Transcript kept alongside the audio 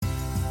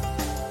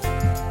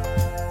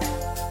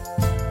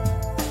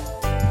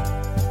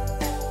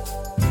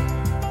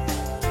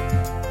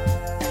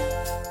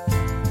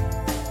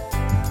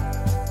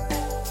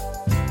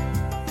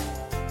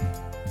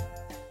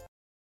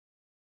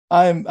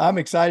I'm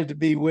excited to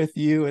be with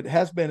you. It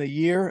has been a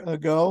year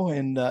ago,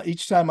 and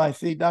each time I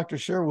see Dr.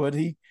 Sherwood,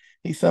 he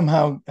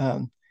somehow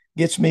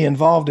gets me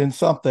involved in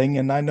something,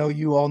 and I know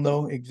you all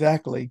know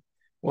exactly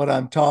what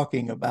I'm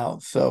talking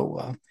about.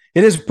 So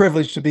it is a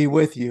privilege to be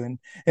with you.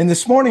 And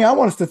this morning, I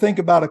want us to think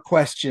about a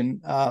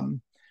question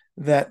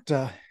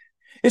that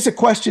it's a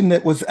question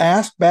that was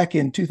asked back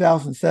in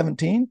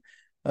 2017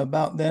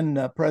 about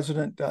then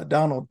President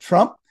Donald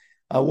Trump.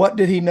 What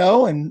did he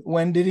know, and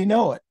when did he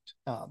know it?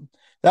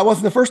 That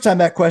wasn't the first time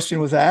that question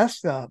was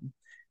asked.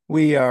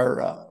 We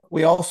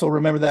also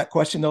remember that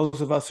question, those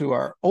of us who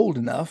are old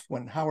enough,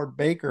 when Howard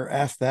Baker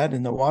asked that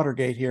in the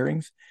Watergate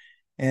hearings.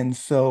 And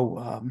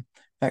so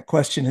that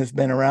question has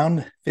been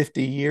around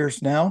 50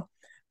 years now.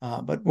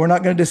 But we're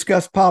not going to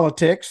discuss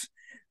politics,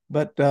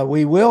 but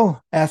we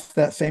will ask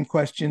that same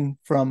question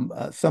from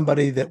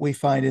somebody that we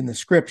find in the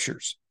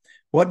scriptures.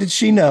 What did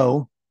she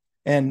know,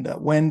 and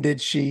when did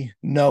she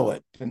know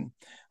it? And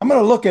I'm going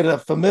to look at a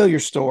familiar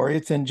story.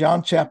 It's in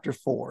John chapter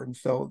 4. And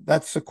so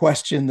that's the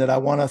question that I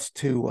want us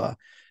to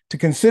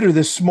consider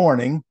this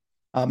morning.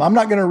 I'm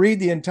not going to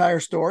read the entire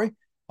story,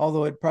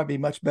 although it'd probably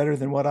be much better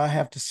than what I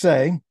have to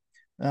say.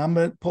 I'm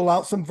going to pull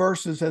out some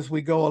verses as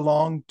we go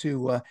along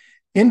to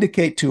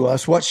indicate to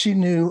us what she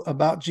knew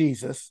about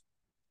Jesus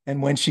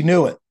and when she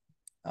knew it.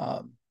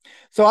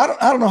 So I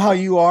don't know how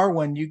you are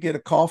when you get a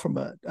call from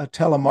a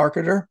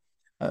telemarketer.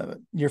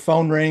 Your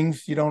phone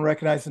rings, you don't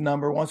recognize the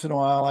number. Once in a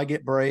while, I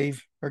get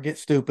brave or get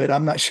stupid.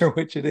 I'm not sure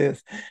which it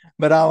is,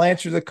 but I'll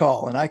answer the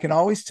call. And I can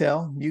always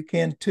tell, you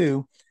can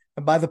too,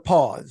 by the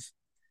pause.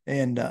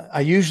 And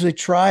I usually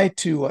try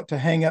to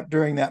hang up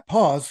during that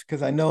pause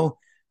because I know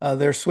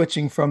they're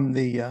switching from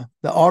the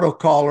auto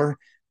caller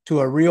to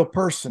a real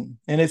person.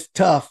 And it's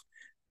tough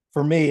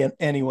for me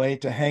anyway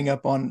to hang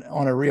up on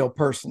a real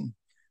person.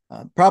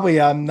 Probably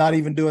I'm not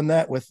even doing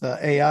that with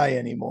AI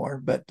anymore,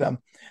 but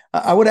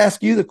I would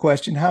ask you the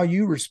question how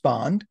you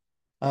respond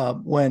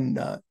when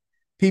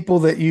people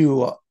that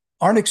you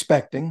aren't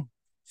expecting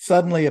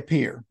suddenly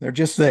appear. They're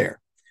just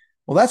there.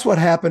 Well, that's what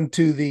happened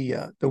to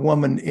the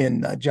woman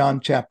in John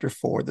chapter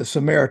 4, the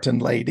Samaritan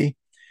lady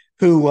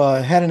who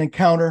had an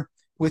encounter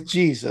with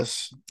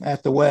Jesus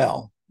at the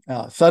well.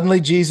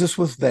 Suddenly Jesus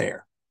was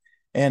there.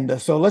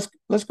 And so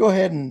let's go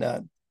ahead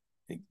and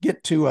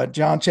get to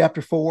John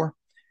chapter 4.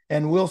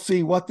 And we'll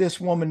see what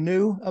this woman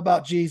knew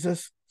about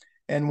Jesus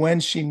and when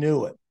she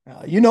knew it.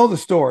 You know the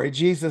story.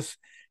 Jesus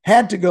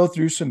had to go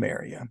through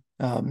Samaria.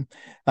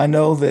 I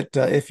know that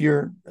if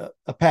you're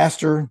a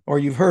pastor or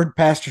you've heard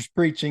pastors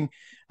preaching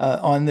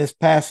on this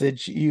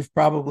passage, you've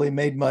probably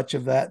made much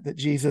of that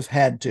Jesus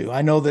had to.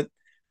 I know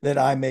that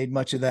I made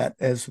much of that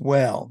as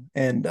well.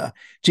 And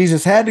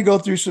Jesus had to go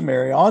through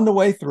Samaria. On the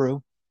way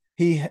through,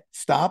 he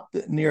stopped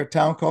near a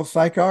town called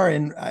Sychar.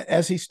 And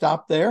as he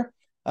stopped there,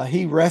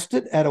 he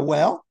rested at a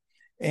well.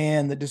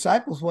 And the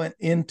disciples went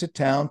into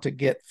town to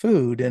get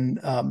food. And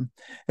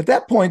at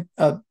that point,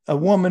 a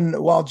woman,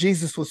 while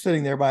Jesus was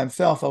sitting there by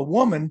himself, a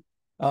woman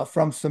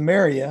from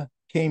Samaria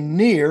came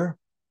near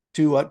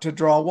to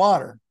draw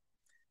water.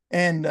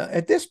 And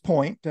at this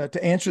point,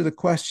 to answer the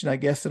question, I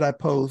guess, that I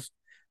posed,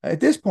 at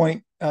this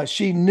point,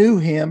 she knew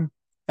him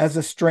as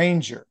a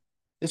stranger.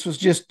 This was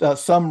just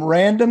some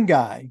random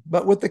guy,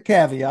 but with the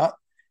caveat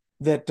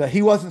that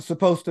he wasn't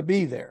supposed to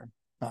be there.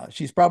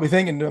 She's probably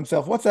thinking to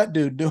himself, what's that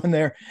dude doing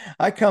there?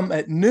 I come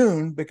at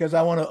noon because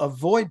I want to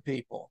avoid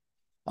people.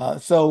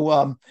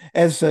 So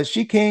as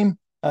she came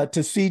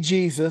to see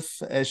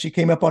Jesus, as she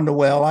came up on the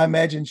well, I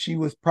imagine she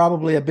was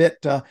probably a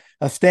bit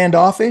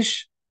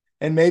standoffish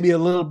and maybe a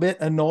little bit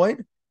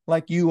annoyed,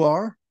 like you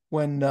are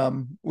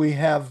when we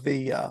have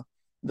the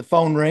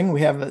phone ring,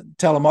 we have the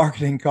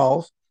telemarketing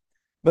calls.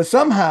 But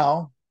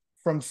somehow,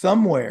 from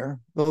somewhere,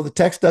 though the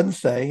text doesn't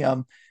say,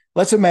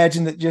 let's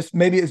imagine that just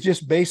maybe it's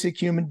just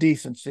basic human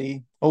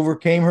decency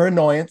overcame her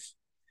annoyance,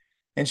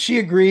 and she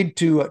agreed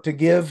to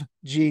give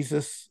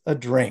Jesus a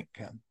drink.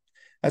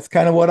 That's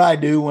kind of what I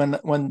do when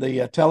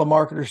the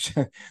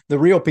telemarketers, the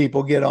real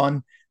people, get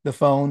on the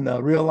phone. A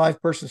real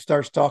life person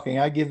starts talking.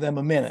 I give them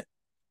a minute.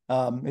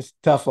 It's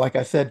tough, like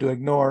I said, to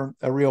ignore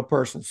a real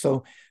person.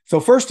 So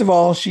first of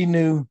all, she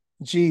knew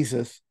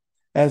Jesus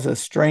as a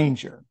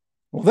stranger.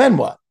 Well, then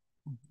what?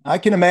 I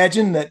can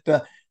imagine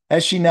that.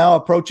 As she now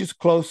approaches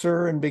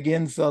closer and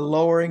begins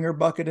lowering her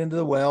bucket into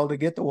the well to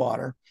get the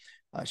water,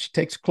 she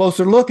takes a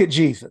closer look at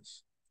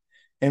Jesus.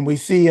 And we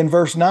see in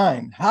verse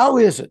 9, how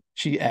is it,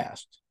 she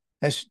asked,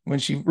 when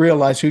she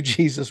realized who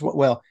Jesus was,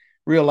 well,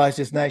 realized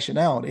his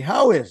nationality.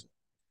 How is it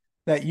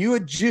that you, a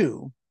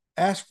Jew,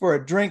 ask for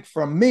a drink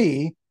from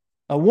me,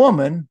 a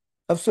woman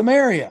of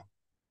Samaria?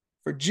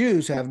 For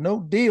Jews have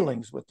no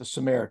dealings with the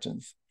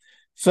Samaritans.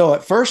 So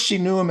at first she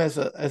knew him as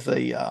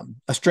a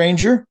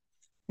stranger.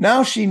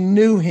 Now she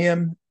knew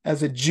him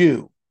as a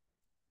Jew.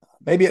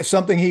 Maybe it's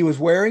something he was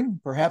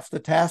wearing. Perhaps the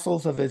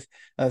tassels of his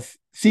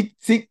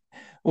seat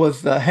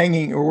was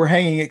hanging or were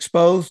hanging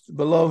exposed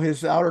below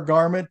his outer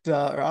garment.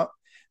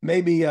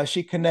 Maybe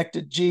she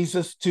connected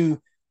Jesus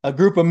to a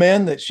group of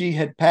men that she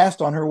had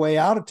passed on her way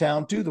out of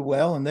town to the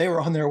well, and they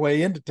were on their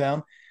way into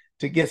town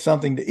to get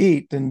something to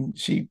eat. And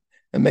she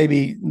and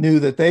maybe knew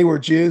that they were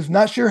Jews.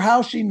 Not sure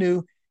how she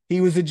knew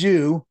he was a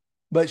Jew,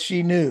 but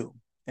she knew.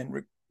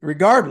 And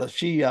regardless,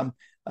 she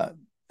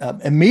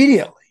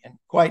immediately and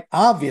quite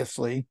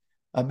obviously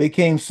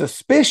became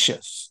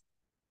suspicious.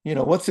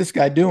 What's this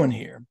guy doing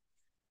here?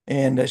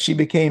 And she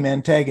became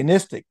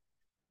antagonistic.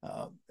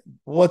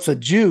 What's a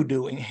Jew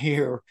doing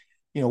here?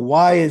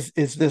 Why is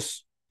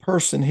this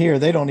person here?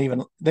 They don't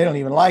even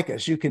like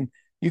us. You can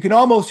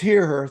almost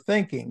hear her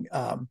thinking,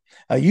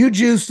 you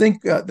Jews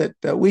think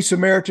that we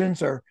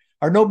Samaritans are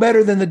no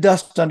better than the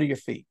dust under your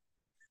feet.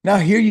 Now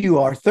here you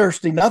are,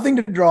 thirsty, nothing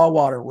to draw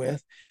water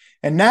with,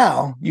 and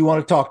now you want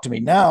to talk to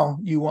me. Now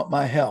you want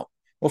my help.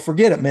 Well,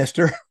 forget it,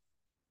 mister.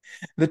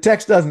 The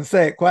text doesn't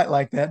say it quite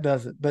like that,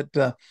 does it?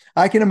 But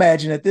I can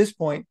imagine at this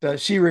point,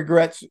 she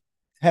regrets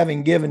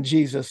having given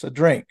Jesus a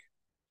drink.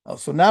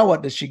 So now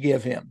what does she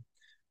give him?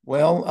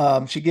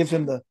 Well, she gives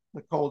him the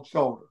cold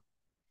shoulder.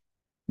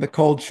 The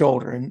cold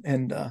shoulder.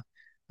 And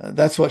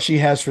that's what she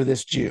has for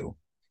this Jew.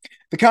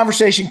 The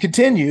conversation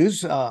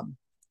continues.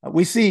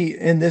 We see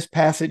in this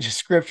passage of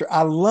scripture,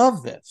 I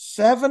love this,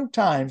 7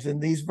 times in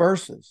these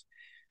verses,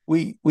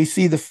 we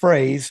see the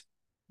phrase,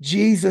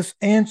 Jesus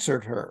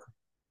answered her,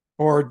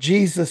 or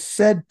Jesus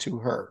said to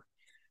her,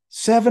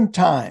 7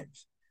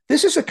 times.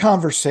 This is a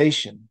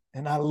conversation,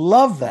 and I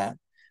love that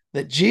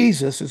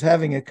Jesus is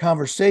having a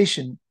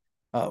conversation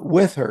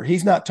with her.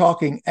 He's not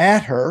talking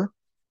at her,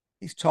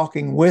 he's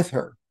talking with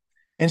her.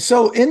 And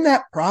so in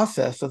that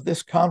process of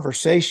this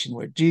conversation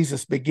where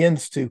Jesus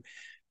begins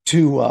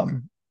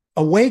to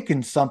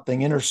awaken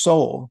something in her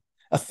soul,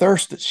 a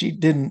thirst that she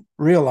didn't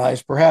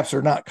realize, perhaps,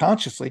 or not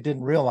consciously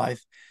didn't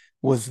realize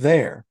was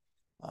there.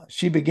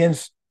 She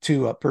begins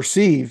to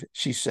perceive,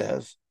 she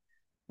says,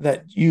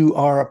 that you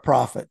are a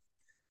prophet.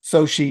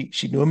 So she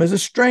knew him as a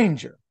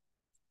stranger.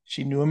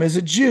 She knew him as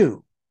a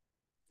Jew.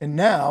 And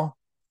now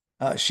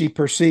she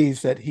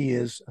perceives that he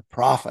is a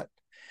prophet.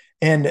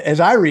 And as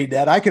I read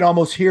that, I can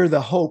almost hear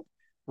the hope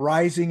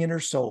rising in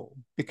her soul,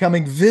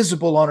 becoming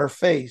visible on her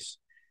face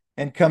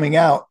and coming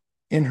out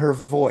in her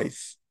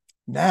voice.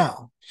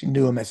 Now she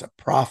knew him as a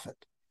prophet.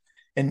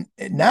 And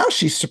now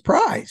she's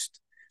surprised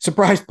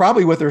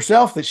probably with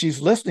herself that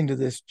she's listening to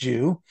this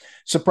Jew,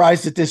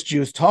 surprised that this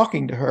Jew is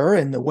talking to her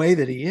in the way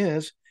that he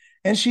is.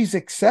 And she's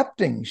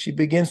accepting. She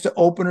begins to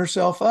open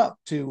herself up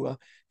to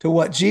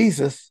what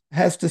Jesus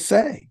has to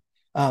say.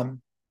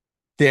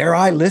 Dare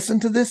I listen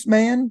to this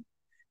man?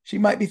 She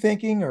might be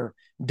thinking, or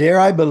dare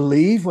I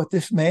believe what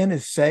this man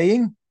is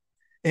saying?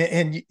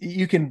 And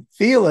you can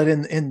feel it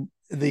in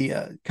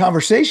the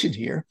conversation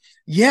here.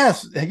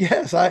 Yes,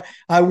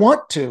 I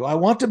want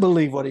to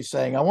believe what he's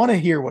saying. I want to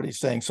hear what he's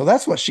saying. So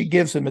that's what she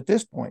gives him at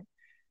this point.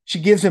 She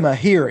gives him a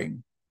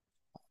hearing.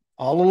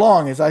 All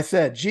along, as I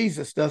said,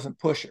 Jesus doesn't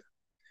push her,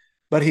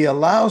 but he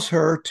allows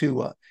her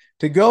to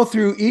go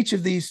through each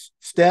of these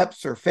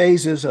steps or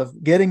phases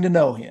of getting to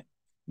know him,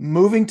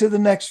 moving to the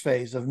next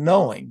phase of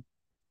knowing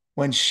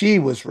when she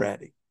was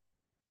ready.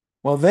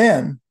 Well,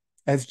 then,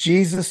 as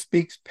Jesus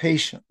speaks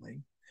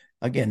patiently,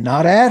 again,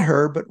 not at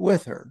her, but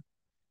with her,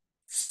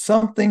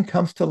 something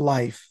comes to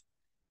life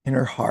in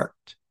her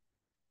heart.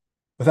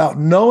 Without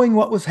knowing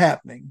what was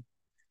happening,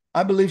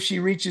 I believe she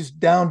reaches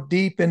down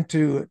deep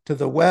into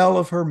the well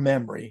of her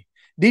memory,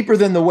 deeper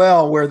than the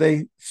well where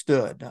they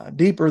stood,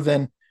 deeper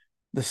than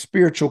the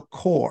spiritual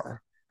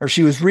core, or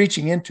she was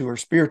reaching into her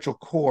spiritual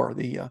core,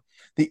 the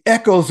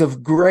echoes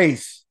of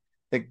grace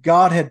that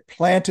God had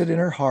planted in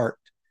her heart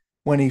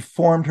when he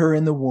formed her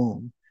in the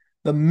womb,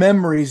 the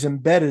memories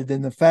embedded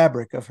in the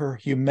fabric of her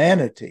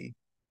humanity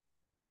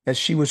as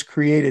she was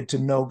created to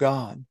know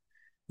God,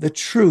 the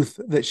truth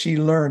that she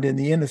learned in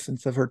the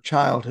innocence of her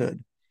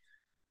childhood.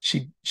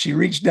 She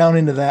reached down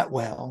into that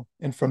well,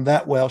 and from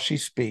that well she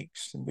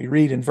speaks. And we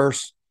read in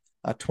verse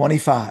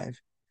 25,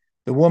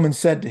 the woman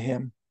said to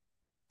him,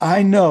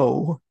 I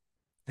know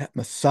that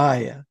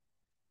Messiah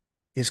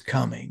is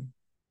coming,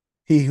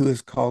 he who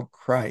is called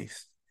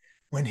Christ.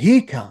 When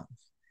he comes,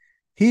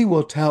 he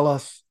will tell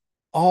us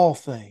all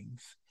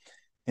things.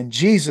 And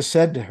Jesus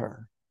said to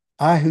her,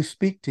 I who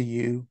speak to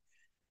you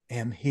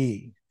am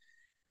he.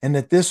 And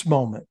at this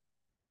moment,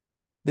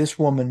 this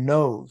woman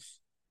knows,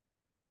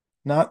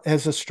 not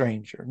as a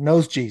stranger,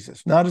 knows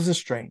Jesus, not as a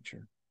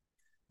stranger,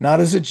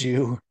 not as a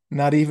Jew,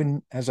 not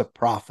even as a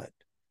prophet,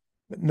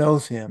 but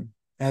knows him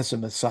as a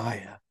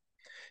Messiah.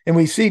 And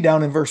we see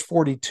down in verse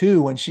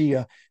 42 when she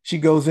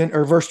goes in,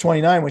 or verse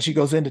 29, when she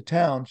goes into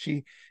town,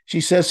 she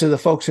says to the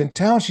folks in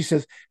town, she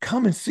says,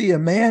 come and see a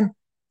man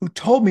who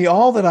told me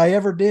all that I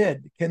ever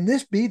did. Can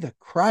this be the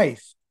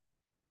Christ?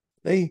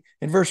 In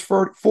verse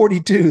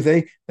 42,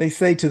 they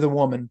say to the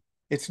woman,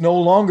 it's no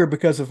longer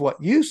because of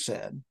what you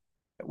said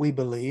that we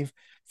believe,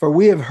 for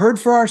we have heard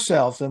for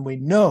ourselves and we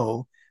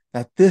know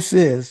that this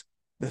is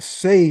the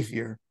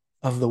Savior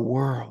of the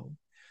world.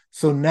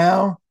 So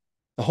now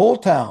the whole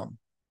town,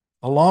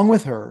 along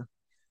with her,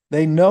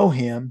 they know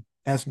him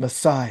as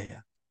Messiah,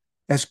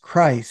 as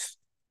Christ,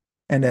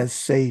 and as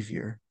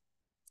Savior.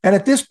 And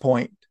at this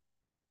point,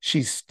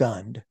 she's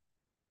stunned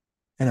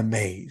and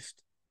amazed.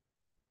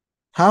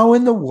 How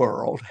in the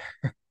world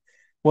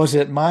Was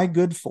it my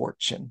good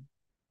fortune,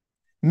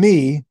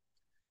 me,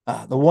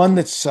 the one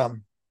that's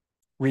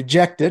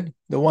rejected,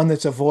 the one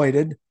that's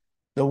avoided,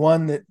 the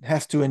one that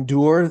has to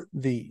endure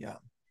the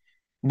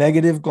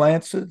negative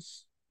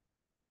glances?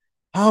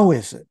 How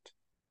is it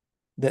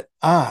that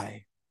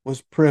I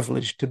was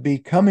privileged to be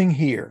coming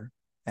here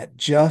at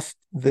just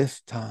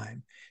this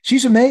time?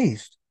 She's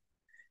amazed.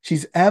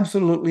 She's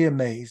absolutely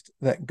amazed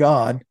that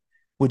God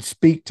would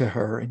speak to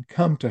her and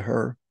come to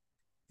her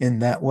in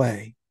that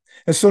way.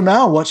 And so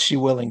now what's she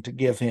willing to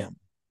give him?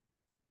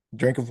 A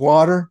drink of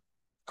water,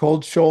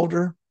 cold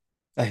shoulder,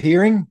 a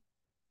hearing?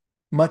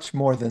 Much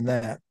more than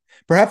that.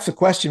 Perhaps the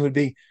question would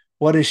be,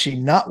 what is she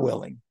not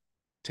willing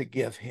to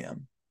give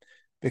him?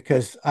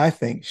 Because I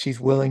think she's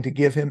willing to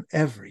give him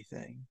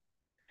everything.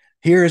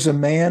 Here is a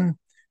man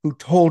who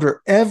told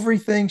her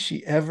everything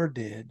she ever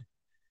did.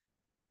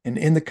 And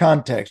in the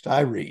context,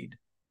 I read,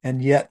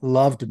 and yet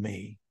loved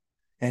me,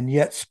 and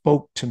yet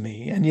spoke to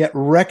me, and yet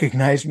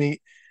recognized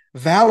me,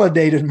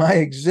 validated my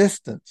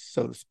existence,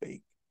 so to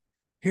speak.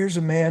 Here's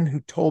a man who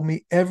told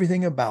me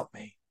everything about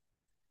me,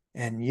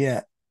 and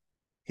yet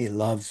he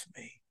loves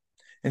me.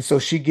 And so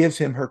she gives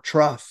him her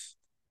trust.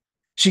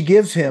 She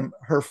gives him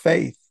her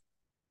faith.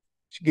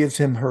 She gives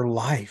him her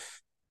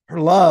life, her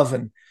love,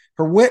 and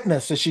her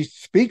witness as she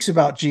speaks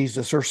about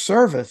Jesus, her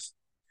service.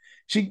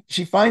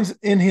 She finds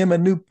in him a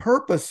new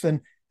purpose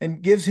and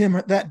gives him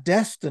that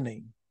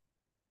destiny.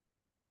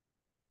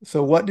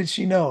 So what did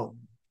she know?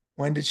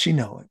 When did she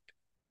know it?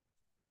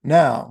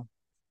 Now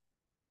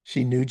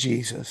she knew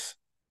Jesus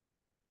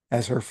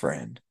as her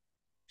friend.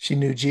 She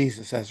knew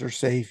Jesus as her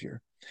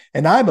Savior.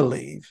 And I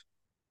believe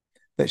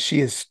that she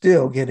is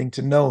still getting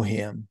to know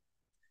him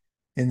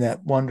in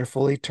that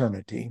wonderful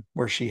eternity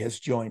where she has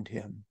joined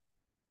him.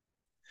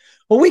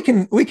 Well, we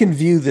can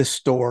view this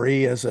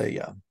story as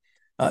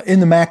in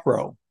the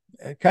macro,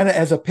 kind of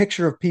as a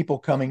picture of people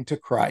coming to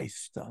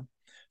Christ.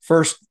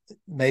 First,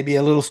 maybe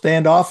a little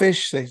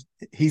standoffish.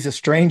 He's a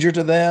stranger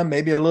to them,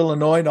 maybe a little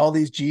annoyed, all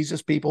these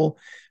Jesus people,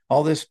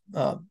 all this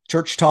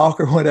church talk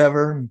or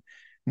whatever.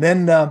 And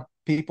then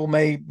people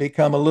may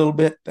become a little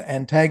bit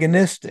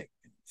antagonistic,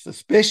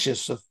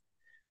 suspicious of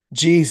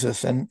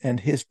Jesus and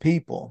his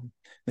people.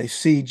 They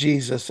see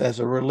Jesus as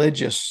a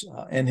religious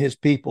and his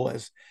people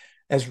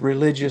as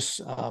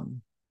religious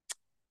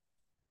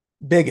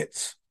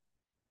bigots.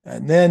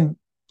 And then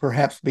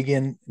perhaps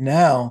begin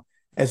now,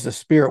 as the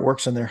Spirit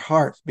works in their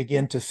hearts,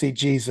 begin to see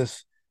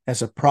Jesus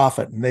as a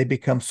prophet. And they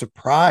become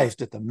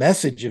surprised at the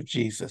message of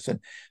Jesus and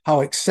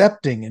how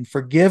accepting and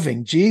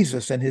forgiving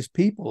Jesus and his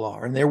people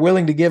are. And they're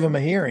willing to give him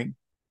a hearing.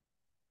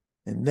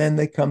 And then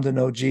they come to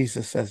know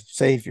Jesus as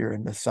Savior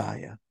and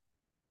Messiah.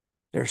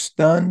 They're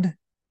stunned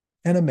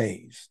and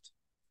amazed,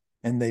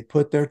 and they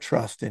put their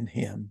trust in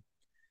him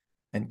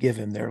and give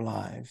him their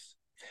lives.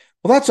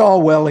 Well, that's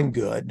all well and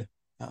good,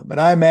 but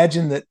I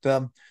imagine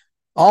that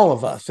all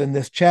of us in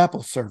this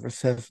chapel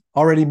service have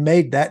already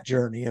made that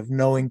journey of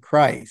knowing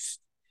Christ.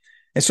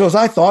 And so as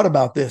I thought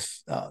about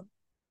this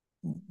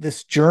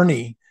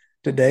journey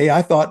today,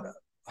 I thought,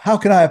 how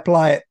can I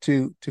apply it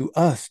to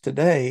us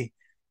today?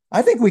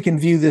 I think we can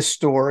view this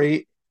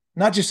story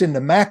not just in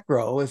the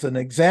macro as an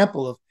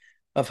example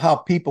of how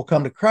people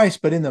come to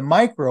Christ, but in the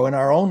micro, in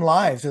our own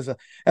lives,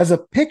 as a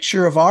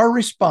picture of our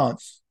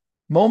response,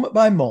 moment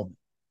by moment,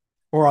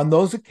 or on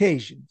those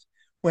occasions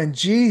when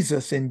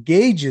Jesus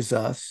engages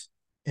us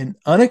in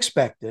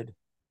unexpected,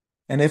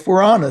 and if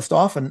we're honest,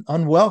 often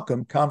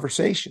unwelcome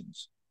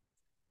conversations.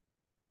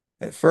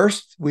 At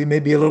first, we may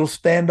be a little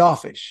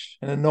standoffish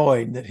and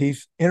annoyed that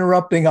he's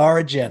interrupting our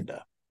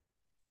agenda,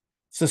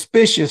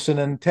 suspicious and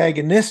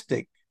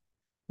antagonistic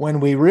when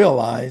we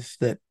realize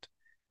that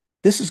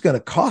this is going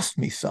to cost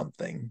me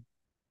something.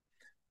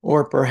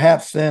 Or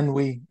perhaps then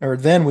we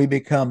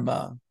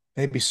become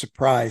maybe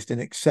surprised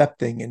and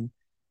accepting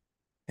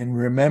and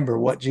remember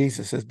what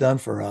Jesus has done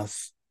for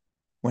us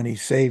when he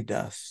saved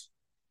us.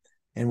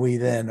 And we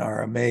then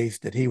are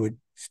amazed that he would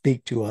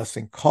speak to us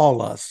and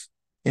call us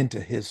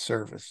into his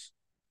service.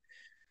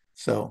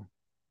 So,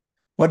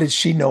 what did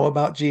she know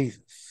about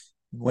Jesus?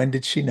 When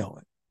did she know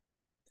it?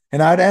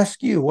 And I'd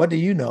ask you, what do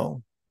you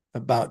know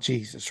about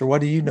Jesus? Or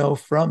what do you know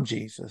from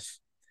Jesus?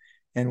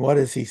 And what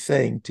is he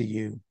saying to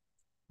you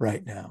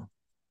right now?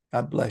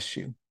 God bless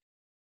you.